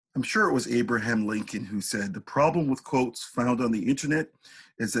I'm sure it was Abraham Lincoln who said, "The problem with quotes found on the internet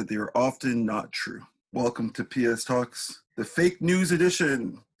is that they are often not true." Welcome to PS Talks, the fake news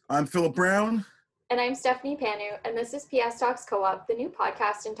edition. I'm Philip Brown. And I'm Stephanie Panu, and this is PS Talks Co-op, the new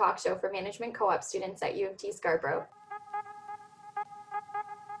podcast and talk show for management co-op students at U of T Scarborough.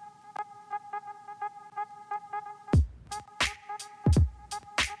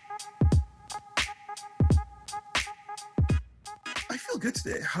 I feel good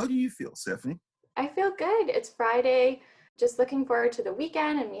today. How do you feel, Stephanie? I feel good. It's Friday. Just looking forward to the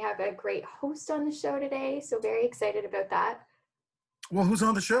weekend, and we have a great host on the show today, so very excited about that. Well, who's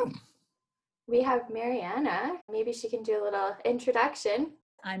on the show? We have Mariana. Maybe she can do a little introduction.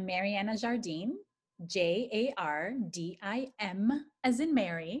 I'm Mariana Jardim, Jardim as in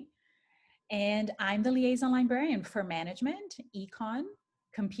Mary, and I'm the liaison librarian for management, econ,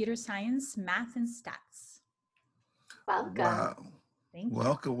 computer science, math, and stats. Welcome. Wow. Thank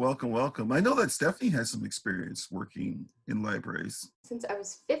you. Welcome. I know that Stephanie has some experience working in libraries. Since I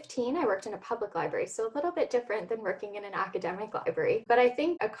was 15, I worked in a public library, so a little bit different than working in an academic library. But I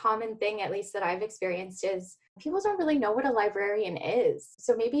think a common thing, at least that I've experienced, is people don't really know what a librarian is.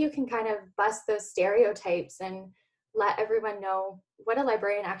 So maybe you can kind of bust those stereotypes and let everyone know what a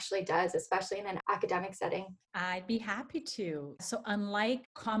librarian actually does, especially in an academic setting. I'd be happy to. So unlike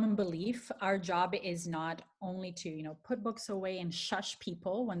common belief, our job is not only to, put books away and shush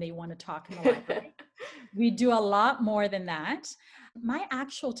people when they want to talk in the library. We do a lot more than that. My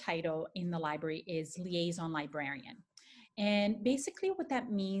actual title in the library is liaison librarian. And basically what that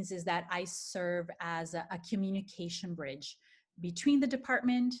means is that I serve as a communication bridge between the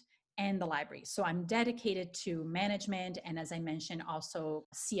department and the library. So I'm dedicated to management and, as I mentioned, also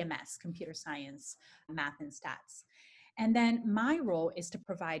CMS, computer science, math, and stats. And then my role is to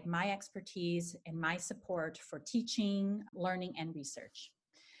provide my expertise and my support for teaching, learning, and research.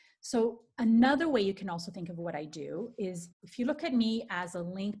 So another way you can also think of what I do is if you look at me as a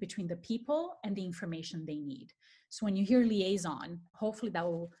link between the people and the information they need. So when you hear liaison, hopefully that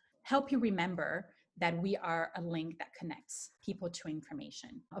will help you remember that we are a link that connects people to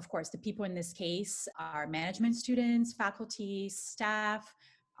information. Of course, the people in this case are management students, faculty, staff,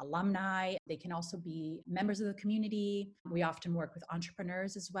 alumni. They can also be members of the community. We often work with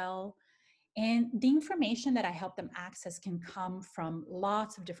entrepreneurs as well. And the information that I help them access can come from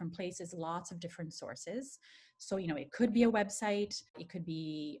lots of different places, lots of different sources. So, it could be a website, it could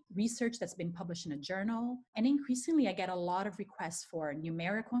be research that's been published in a journal. And increasingly, I get a lot of requests for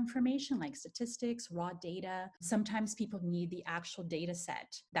numerical information like statistics, raw data. Sometimes people need the actual data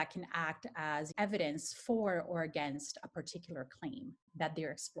set that can act as evidence for or against a particular claim that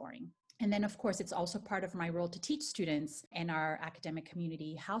they're exploring. And then, of course, it's also part of my role to teach students in our academic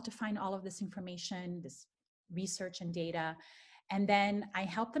community how to find all of this information, this research and data. And then I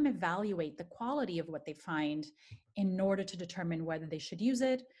help them evaluate the quality of what they find in order to determine whether they should use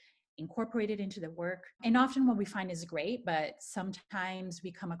it, incorporate it into their work. And often what we find is great, but sometimes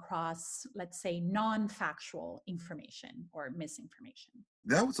we come across, let's say, non-factual information or misinformation.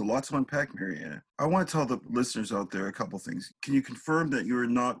 That was a lot to unpack, Mariana. I want to tell the listeners out there a couple things. Can you confirm that you're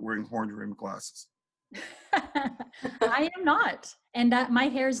not wearing horn-rimmed glasses? I am not. And that my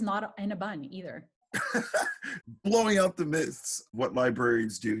hair is not in a bun either. Blowing out the myths, what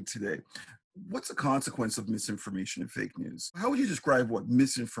librarians do today. What's the consequence of misinformation and fake news? How would you describe what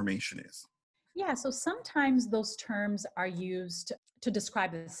misinformation is? Yeah, so sometimes those terms are used to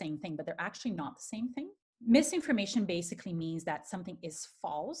describe the same thing, but they're actually not the same thing. Misinformation basically means that something is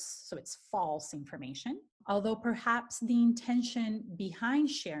false, so it's false information, although perhaps the intention behind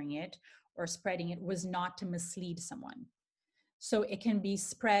sharing it or spreading it was not to mislead someone. So it can be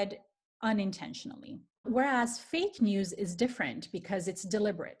spread unintentionally. Whereas fake news is different because it's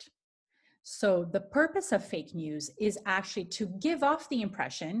deliberate. So the purpose of fake news is actually to give off the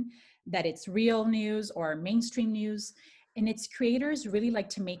impression that it's real news or mainstream news, and its creators really like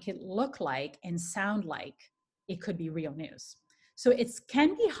to make it look like and sound like it could be real news. So it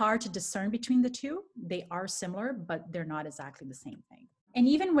can be hard to discern between the two. They are similar, but they're not exactly the same thing. And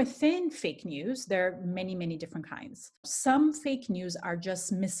even within fake news, there are many, many different kinds. Some fake news are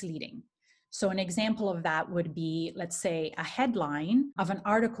just misleading. So an example of that would be, let's say, a headline of an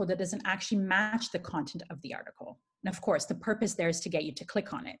article that doesn't actually match the content of the article. And of course, the purpose there is to get you to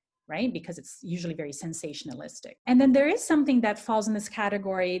click on it, right? Because it's usually very sensationalistic. And then there is something that falls in this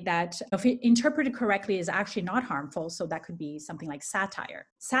category that, if interpreted correctly, is actually not harmful. So that could be something like satire.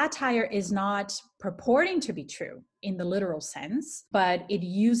 Satire is not purporting to be true in the literal sense, but it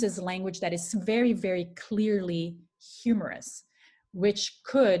uses language that is very, very clearly humorous, which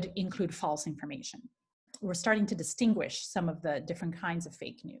could include false information. we're starting to distinguish some of the different kinds of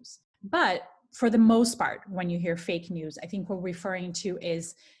fake news. But for the most part, when you hear fake news, I think what we're referring to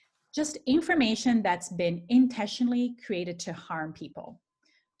is just information that's been intentionally created to harm people.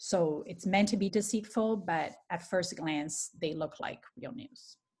 So it's meant to be deceitful, but at first glance, they look like real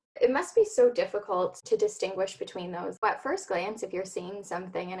news. It must be so difficult to distinguish between those. At first glance, if you're seeing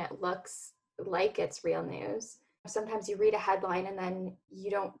something and it looks like it's real news, sometimes you read a headline and then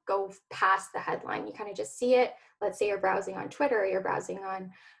you don't go past the headline. You kind of just see it. Let's say you're browsing on Twitter, or you're browsing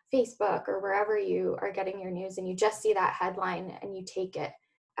on Facebook, or wherever you are getting your news, and you just see that headline and you take it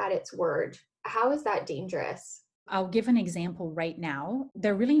at its word. How is that dangerous? I'll give an example right now.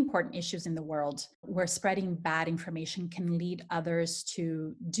 There are really important issues in the world where spreading bad information can lead others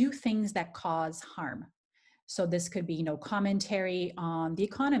to do things that cause harm. So this could be, commentary on the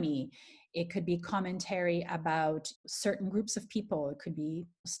economy. It could be commentary about certain groups of people. It could be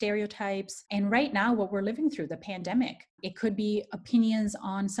stereotypes. And right now, what we're living through, the pandemic, it could be opinions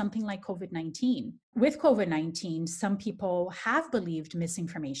on something like COVID-19. With COVID-19, some people have believed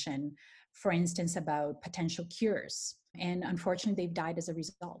misinformation, for instance, about potential cures. And unfortunately, they've died as a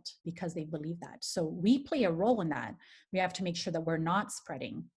result because they believe that. So we play a role in that. We have to make sure that we're not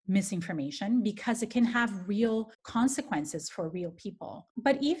spreading misinformation because it can have real consequences for real people.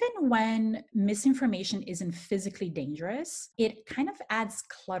 But even when misinformation isn't physically dangerous, it kind of adds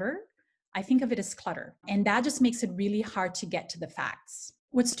clutter. I think of it as clutter. And that just makes it really hard to get to the facts.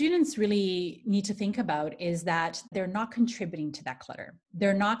 What students really need to think about is that they're not contributing to that clutter.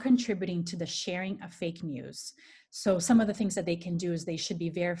 They're not contributing to the sharing of fake news. So some of the things that they can do is they should be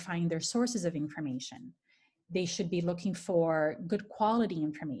verifying their sources of information. They should be looking for good quality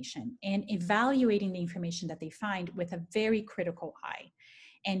information and evaluating the information that they find with a very critical eye.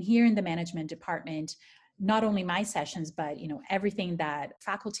 And here in the management department, not only my sessions, but everything that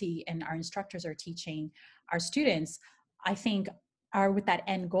faculty and our instructors are teaching our students, I think are with that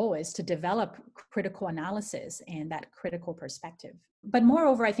end goal is to develop critical analysis and that critical perspective. But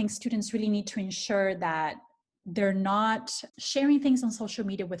moreover, I think students really need to ensure that they're not sharing things on social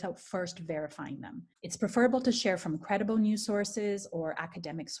media without first verifying them. It's preferable to share from credible news sources or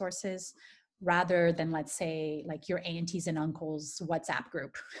academic sources rather than, let's say, like your aunties and uncles WhatsApp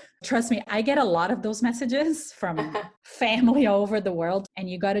group. Trust me, I get a lot of those messages from family all over the world, and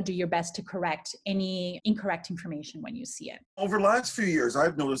you got to do your best to correct any incorrect information when you see it. Over the last few years,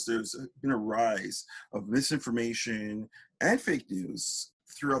 I've noticed there's been a rise of misinformation and fake news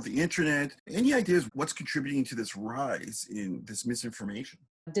throughout the internet. Any ideas what's contributing to this rise in this misinformation?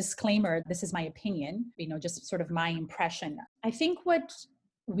 Disclaimer, this is my opinion, just sort of my impression. I think what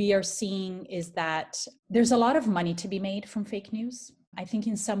we are seeing is that there's a lot of money to be made from fake news. I think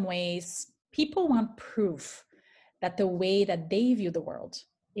in some ways, people want proof that the way that they view the world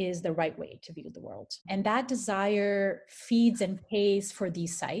is the right way to view the world. And that desire feeds and pays for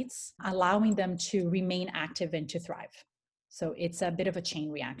these sites, allowing them to remain active and to thrive. So it's a bit of a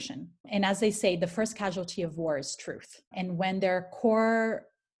chain reaction. And as they say, the first casualty of war is truth. And when there are core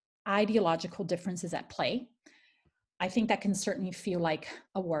ideological differences at play, I think that can certainly feel like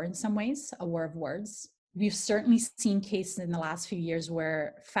a war in some ways, a war of words. We've certainly seen cases in the last few years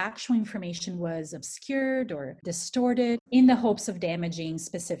where factual information was obscured or distorted in the hopes of damaging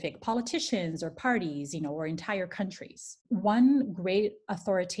specific politicians or parties, or entire countries. One great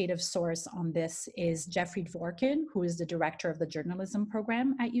authoritative source on this is Jeffrey Dworkin, who is the director of the journalism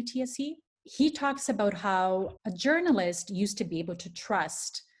program at UTSC. He talks about how a journalist used to be able to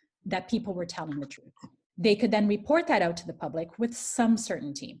trust that people were telling the truth. They could then report that out to the public with some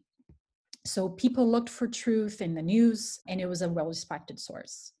certainty. So people looked for truth in the news, and it was a well-respected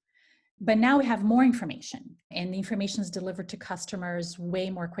source. But now we have more information, and the information is delivered to customers way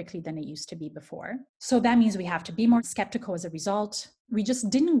more quickly than it used to be before. So that means we have to be more skeptical as a result. We just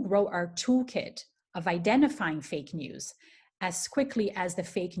didn't grow our toolkit of identifying fake news as quickly as the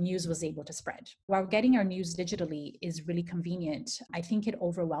fake news was able to spread. While getting our news digitally is really convenient, I think it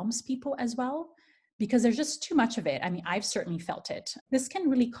overwhelms people as well, because there's just too much of it. I mean, I've certainly felt it. This can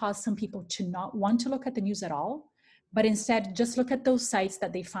really cause some people to not want to look at the news at all, but instead just look at those sites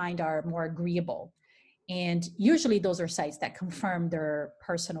that they find are more agreeable. And usually those are sites that confirm their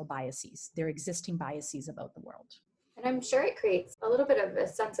personal biases, their existing biases about the world. And I'm sure it creates a little bit of a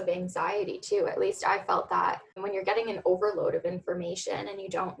sense of anxiety too. At least I felt that when you're getting an overload of information and you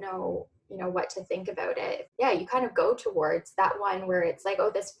don't know, what to think about it. Yeah, you kind of go towards that one where it's like,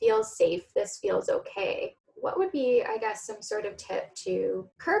 oh, this feels safe. This feels okay. What would be, I guess, some sort of tip to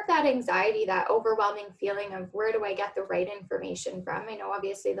curb that anxiety, that overwhelming feeling of where do I get the right information from? I know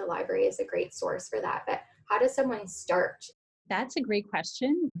obviously the library is a great source for that, but how does someone start? That's a great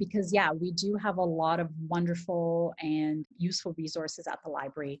question because, yeah, we do have a lot of wonderful and useful resources at the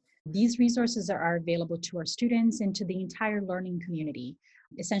library. These resources are available to our students and to the entire learning community.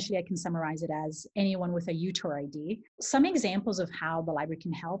 Essentially, I can summarize it as anyone with a UTOR ID. Some examples of how the library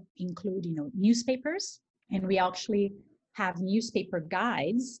can help include, newspapers, and we actually have newspaper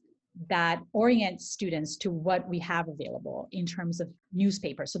guides that orient students to what we have available in terms of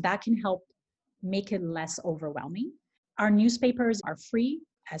newspapers. So that can help make it less overwhelming. Our newspapers are free.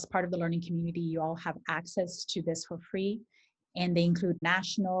 As part of the learning community, you all have access to this for free. And they include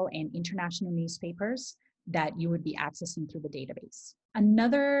national and international newspapers that you would be accessing through the database.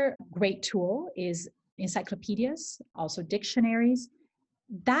 Another great tool is encyclopedias, also dictionaries.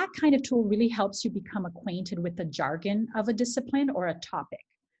 That kind of tool really helps you become acquainted with the jargon of a discipline or a topic,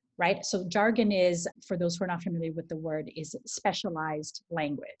 right? So jargon is, for those who are not familiar with the word, is specialized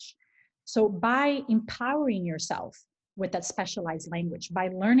language. So by empowering yourself with that specialized language, by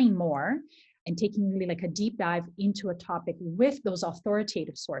learning more and taking really like a deep dive into a topic with those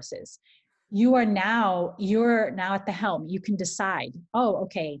authoritative sources, you're now at the helm. You can decide, oh,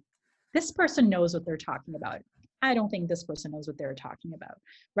 okay, this person knows what they're talking about. I don't think this person knows what they're talking about,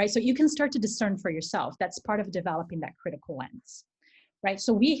 right? So you can start to discern for yourself. That's part of developing that critical lens, right?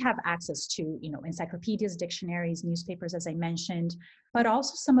 So we have access to, encyclopedias, dictionaries, newspapers, as I mentioned, but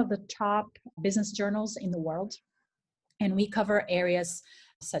also some of the top business journals in the world. And we cover areas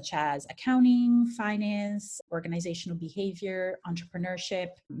such as accounting, finance, organizational behavior, entrepreneurship,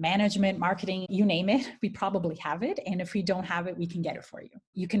 management, marketing, you name it, we probably have it. And if we don't have it, we can get it for you.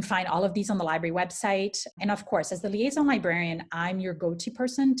 You can find all of these on the library website. And of course, as the liaison librarian, I'm your go-to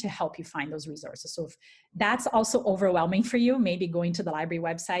person to help you find those resources. So if that's also overwhelming for you, maybe going to the library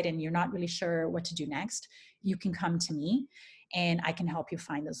website and you're not really sure what to do next, you can come to me and I can help you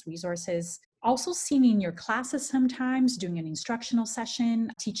find those resources. Also seeing in your classes sometimes, doing an instructional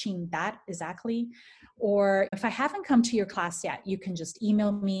session, teaching that exactly. Or if I haven't come to your class yet, you can just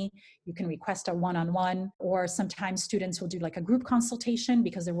email me. You can request a one-on-one, or sometimes students will do like a group consultation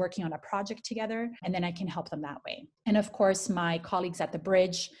because they're working on a project together, and then I can help them that way. And of course, my colleagues at the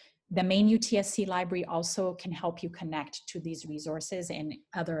Bridge, the main UTSC library, also can help you connect to these resources and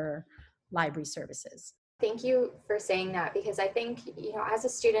other library services. Thank you for saying that, because I think, as a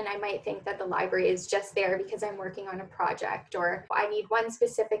student, I might think that the library is just there because I'm working on a project or I need one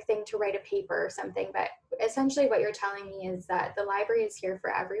specific thing to write a paper or something. But essentially what you're telling me is that the library is here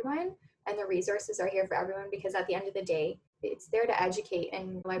for everyone and the resources are here for everyone, because at the end of the day, it's there to educate,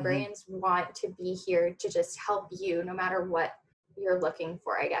 and librarians want to be here to just help you no matter what you're looking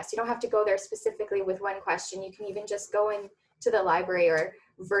for, I guess. You don't have to go there specifically with one question. You can even just go into the library or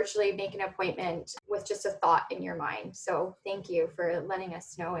virtually make an appointment with just a thought in your mind. So thank you for letting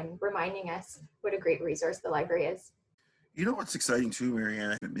us know and reminding us what a great resource the library is. You know what's exciting too,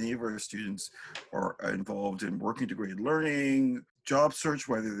 Marianne? Many of our students are involved in working integrated learning, job search,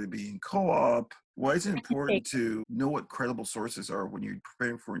 whether they be in co-op. Why is it important to know what credible sources are when you're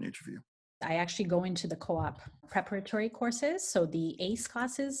preparing for an interview? I actually go into the co-op preparatory courses, so the ACE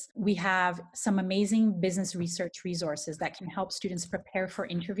classes. We have some amazing business research resources that can help students prepare for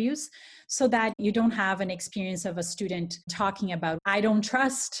interviews so that you don't have an experience of a student talking about, I don't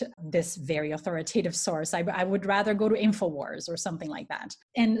trust this very authoritative source. I would rather go to InfoWars or something like that.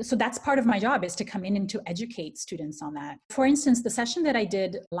 And so that's part of my job, is to come in and to educate students on that. For instance, the session that I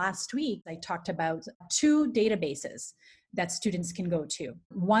did last week, I talked about 2 databases that students can go to.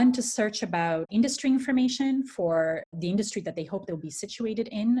 One, to search about industry information for the industry that they hope they'll be situated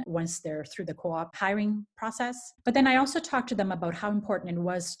in once they're through the co-op hiring process. But then I also talked to them about how important it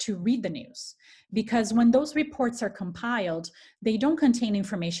was to read the news, because when those reports are compiled, they don't contain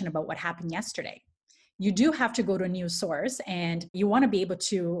information about what happened yesterday. You do have to go to a news source, and you want to be able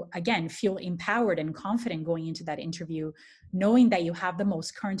to, again, feel empowered and confident going into that interview, knowing that you have the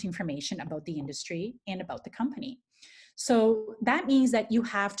most current information about the industry and about the company. So that means that you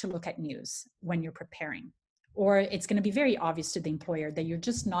have to look at news when you're preparing, or it's going to be very obvious to the employer that you're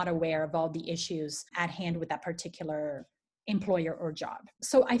just not aware of all the issues at hand with that particular employer or job.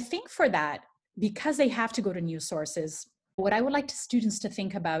 So I think for that, because they have to go to news sources, what I would like students to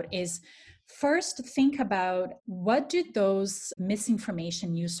think about is, first, think about, what do those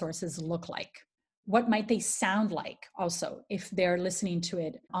misinformation news sources look like? What might they sound like also if they're listening to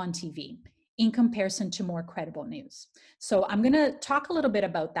it on TV, in comparison to more credible news? So I'm going to talk a little bit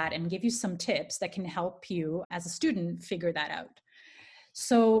about that and give you some tips that can help you as a student figure that out.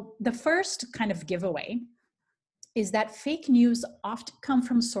 So the first kind of giveaway is that fake news often come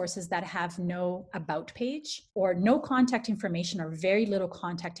from sources that have no about page, or no contact information, or very little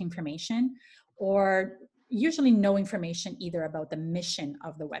contact information, or usually no information either about the mission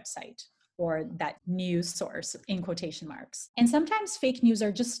of the website or that news source in quotation marks. And sometimes fake news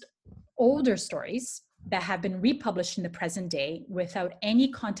are just older stories that have been republished in the present day without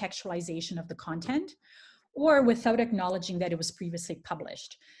any contextualization of the content or without acknowledging that it was previously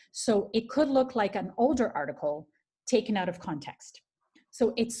published. So it could look like an older article taken out of context.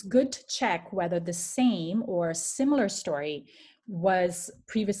 So it's good to check whether the same or similar story was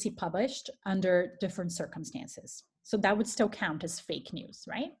previously published under different circumstances. So that would still count as fake news,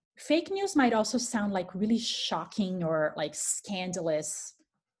 right? Fake news might also sound like really shocking or like scandalous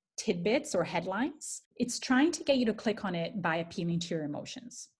tidbits or headlines. It's trying to get you to click on it by appealing to your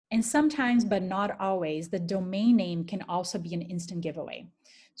emotions. And sometimes, but not always, the domain name can also be an instant giveaway.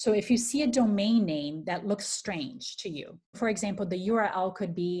 So if you see a domain name that looks strange to you, for example, the URL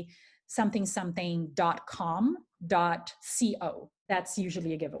could be something.com.co. That's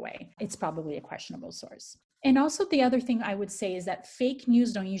usually a giveaway. It's probably a questionable source. And also the other thing I would say is that fake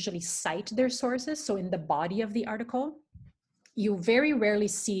news don't usually cite their sources. So in the body of the article, you very rarely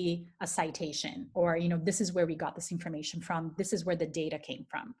see a citation or, this is where we got this information from. This is where the data came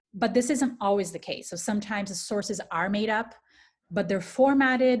from. But this isn't always the case. So sometimes the sources are made up, but they're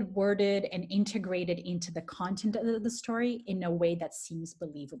formatted, worded, and integrated into the content of the story in a way that seems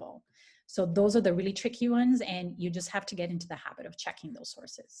believable. So those are the really tricky ones, and you just have to get into the habit of checking those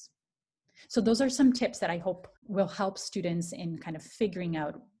sources. So those are some tips that I hope will help students in kind of figuring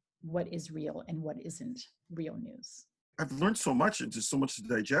out what is real and what isn't real news. I've learned so much and just so much to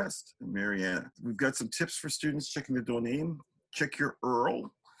digest, Mariana. We've got some tips for students checking the domain. Check your URL,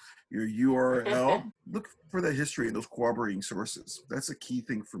 your URL. Look for the history and those corroborating sources. That's a key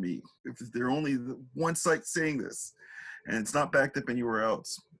thing for me. If they're only one site saying this and it's not backed up anywhere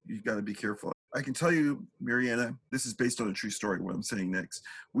else, you've got to be careful. I can tell you, Mariana, this is based on a true story, what I'm saying next.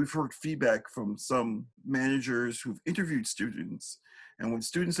 We've heard feedback from some managers who've interviewed students, and when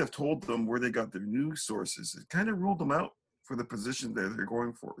students have told them where they got their news sources, it kind of ruled them out for the position that they're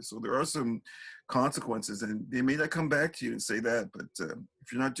going for. So there are some consequences, and they may not come back to you and say that, but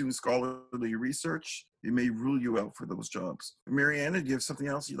if you're not doing scholarly research, it may rule you out for those jobs. Mariana, do you have something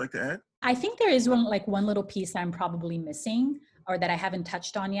else you'd like to add? I think there is one little piece that I'm probably missing or that I haven't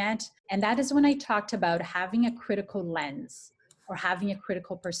touched on yet. And that is when I talked about having a critical lens or having a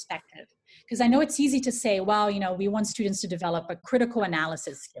critical perspective. Because I know it's easy to say, well, we want students to develop a critical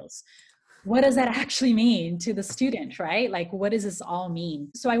analysis skills. What does that actually mean to the student, right? Like, what does this all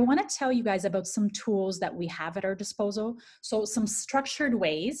mean? So I want to tell you guys about some tools that we have at our disposal. So some structured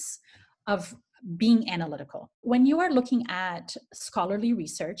ways of being analytical. When you are looking at scholarly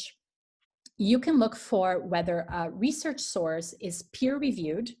research, you can look for whether a research source is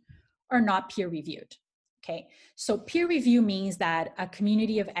peer-reviewed or not peer-reviewed. Okay, so peer review means that a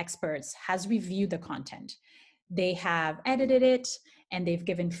community of experts has reviewed the content. They have edited it and they've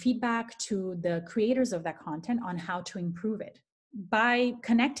given feedback to the creators of that content on how to improve it. By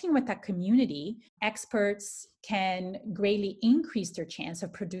connecting with that community, experts can greatly increase their chance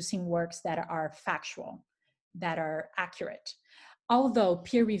of producing works that are factual, that are accurate. Although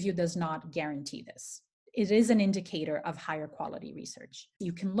peer review does not guarantee this. It is an indicator of higher quality research.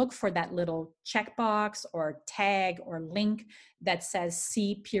 You can look for that little checkbox or tag or link that says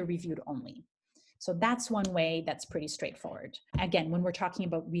see peer reviewed only. So that's one way that's pretty straightforward. Again, when we're talking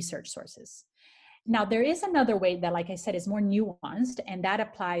about research sources. Now, there is another way that, like I said, is more nuanced, and that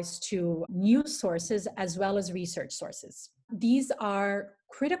applies to news sources as well as research sources. These are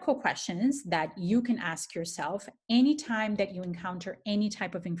critical questions that you can ask yourself anytime that you encounter any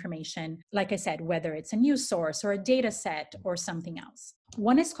type of information, like I said, whether it's a news source or a data set or something else.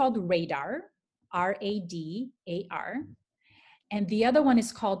 One is called RADAR, R-A-D-A-R, and the other one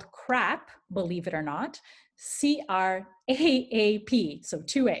is called CRAP, believe it or not, C-R-A-A-P, so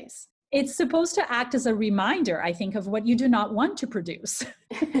two A's. It's supposed to act as a reminder, I think, of what you do not want to produce.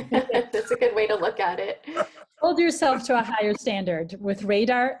 That's a good way to look at it. Hold yourself to a higher standard with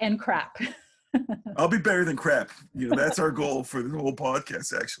RADAR and CRAP. I'll be better than crap. That's our goal for the whole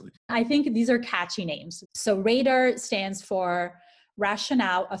podcast, actually. I think these are catchy names. So RADAR stands for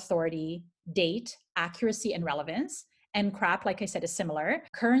Rationale, Authority, Date, Accuracy, and Relevance. And CRAP, like I said, is similar.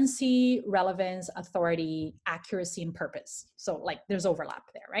 Currency, relevance, authority, accuracy, and purpose. So there's overlap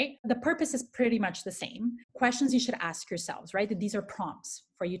there, right? The purpose is pretty much the same. Questions you should ask yourselves, right? These are prompts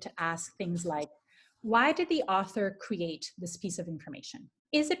for you to ask things like, why did the author create this piece of information?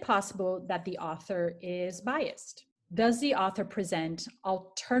 Is it possible that the author is biased? Does the author present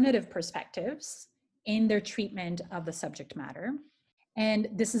alternative perspectives in their treatment of the subject matter? And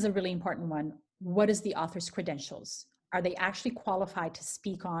this is a really important one. What is the author's credentials? Are they actually qualified to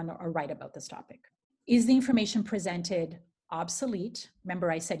speak on or write about this topic? Is the information presented obsolete? Remember,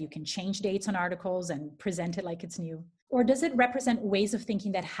 I said you can change dates on articles and present it like it's new. Or does it represent ways of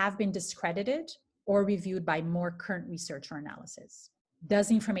thinking that have been discredited or reviewed by more current research or analysis? Does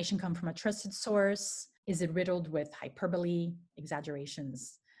the information come from a trusted source? Is it riddled with hyperbole,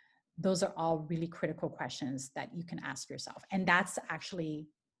 exaggerations? Those are all really critical questions that you can ask yourself. And that's actually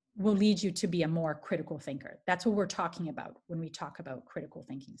will lead you to be a more critical thinker. That's what we're talking about when we talk about critical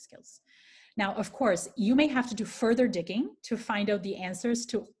thinking skills. Now, of course, you may have to do further digging to find out the answers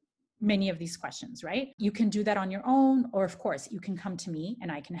to many of these questions, right? You can do that on your own, or of course, you can come to me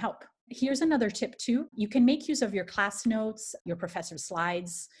and I can help. Here's another tip too. You can make use of your class notes, your professor's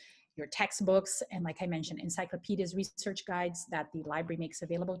slides, your textbooks, and like I mentioned, encyclopedias, research guides that the library makes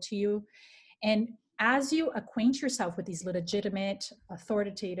available to you. And as you acquaint yourself with these legitimate,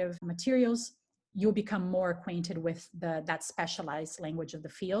 authoritative materials, you'll become more acquainted with that specialized language of the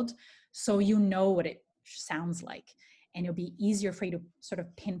field. So you know what it sounds like. And it'll be easier for you to sort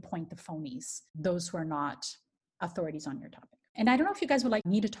of pinpoint the phonies, those who are not authorities on your topic. And I don't know if you guys would like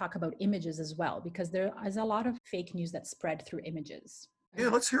me to talk about images as well, because there is a lot of fake news that spread through images. Yeah,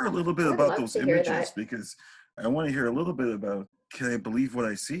 let's hear a little bit about those images, because I want to hear a little bit about, can I believe what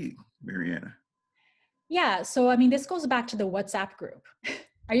I see, Mariana? Yeah, so I mean, this goes back to the WhatsApp group.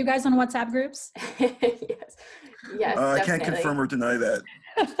 Are you guys on WhatsApp groups? Yes. I can't confirm or deny that.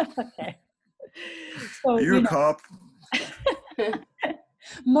 Okay. So, are you a cop?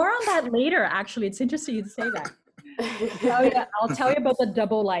 More on that later, actually. It's interesting you say that. I'll tell you about the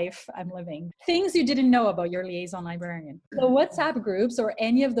double life I'm living. Things you didn't know about your liaison librarian. So WhatsApp groups or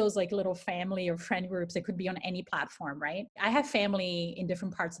any of those like little family or friend groups, it could be on any platform, right? I have family in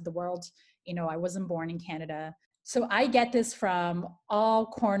different parts of the world. You know, I wasn't born in Canada. So I get this from all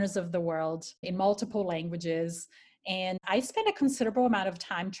corners of the world in multiple languages. And I spend a considerable amount of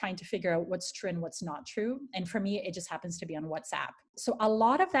time trying to figure out what's true and what's not true. And for me, it just happens to be on WhatsApp. So a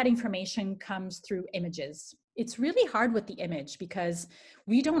lot of that information comes through images. It's really hard with the image because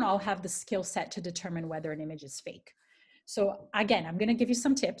we don't all have the skill set to determine whether an image is fake. So again, I'm going to give you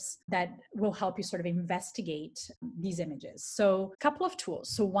some tips that will help you sort of investigate these images. So a couple of tools.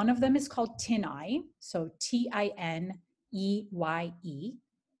 So one of them is called TinEye. So TINEYE.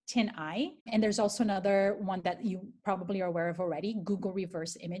 TinEye. And there's also another one that you probably are aware of already, Google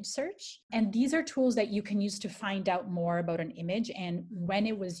Reverse Image Search. And these are tools that you can use to find out more about an image and when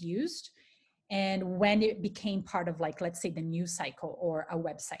it was used and when it became part of, like, let's say the news cycle or a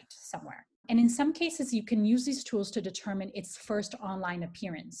website somewhere. And in some cases, you can use these tools to determine its first online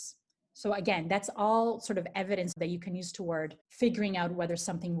appearance. So again, that's all sort of evidence that you can use toward figuring out whether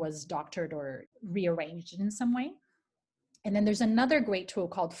something was doctored or rearranged in some way. And then there's another great tool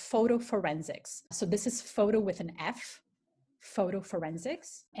called photo forensics. So this is photo with an F, photo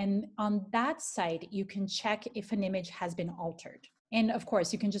forensics. And on that site, you can check if an image has been altered. And of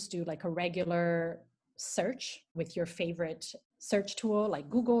course, you can just do like a regular search with your favorite search tool like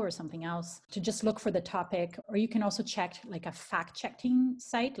Google or something else to just look for the topic. Or you can also check like a fact-checking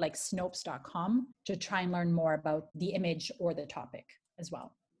site like Snopes.com to try and learn more about the image or the topic as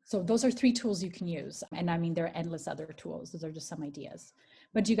well. So those are 3 tools you can use. And I mean, there are endless other tools. Those are just some ideas.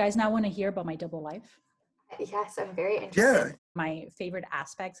 But do you guys now want to hear about my double life? Yes, I'm very interested. Yeah. My favorite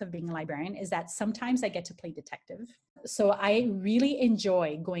aspects of being a librarian is that sometimes I get to play detective. So I really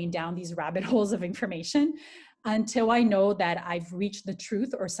enjoy going down these rabbit holes of information until I know that I've reached the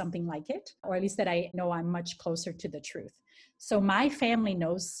truth or something like it, or at least that I know I'm much closer to the truth. So my family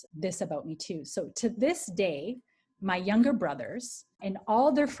knows this about me too. So to this day, my younger brothers and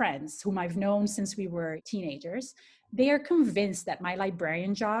all their friends whom I've known since we were teenagers, they are convinced that my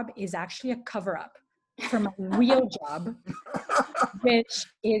librarian job is actually a cover-up for my real job, which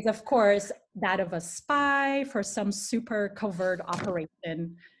is, of course, that of a spy for some super covert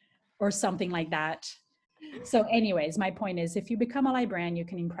operation or something like that. So anyways, my point is, if you become a librarian, you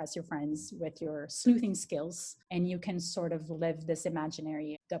can impress your friends with your sleuthing skills and you can sort of live this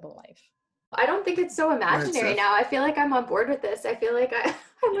imaginary double life. I don't think it's so imaginary now. I feel like I'm on board with this. I feel like I'm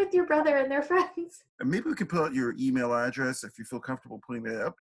with your brother and their friends. And maybe we can put out your email address if you feel comfortable putting that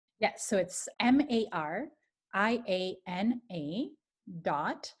up. Yes, so it's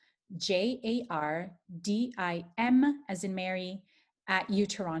MARIANA.JARDIM as in Mary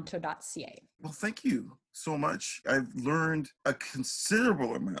 @utoronto.ca. Well, thank you so much. I've learned a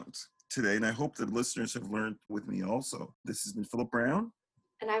considerable amount today, and I hope that listeners have learned with me also. This has been Philip Brown.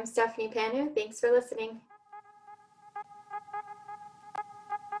 And I'm Stephanie Panu. Thanks for listening.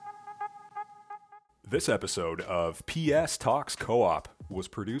 This episode of PS Talks Co-op was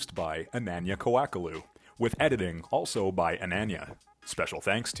produced by Ananya Kowakalu, with editing also by Ananya. Special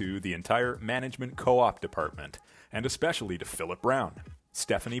thanks to the entire Management Co-op department, and especially to Philip Brown,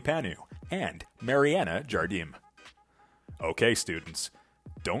 Stephanie Panu, and Mariana Jardim. Okay, students,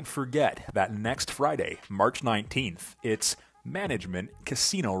 don't forget that next Friday, March 19th, it's Management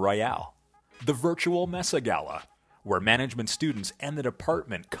Casino Royale, the virtual Mesa Gala, where management students and the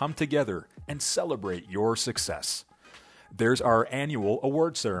department come together and celebrate your success. There's our annual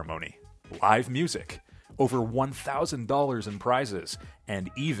award ceremony, live music, over $1,000 in prizes,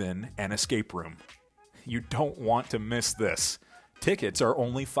 and even an escape room. You don't want to miss this. Tickets are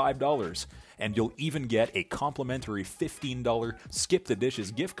only $5, and you'll even get a complimentary $15 Skip the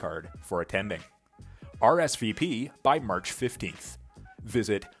Dishes gift card for attending. RSVP by March 15th.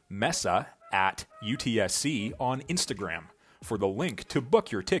 Visit Mesa at UTSC on Instagram for the link to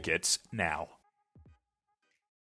book your tickets now.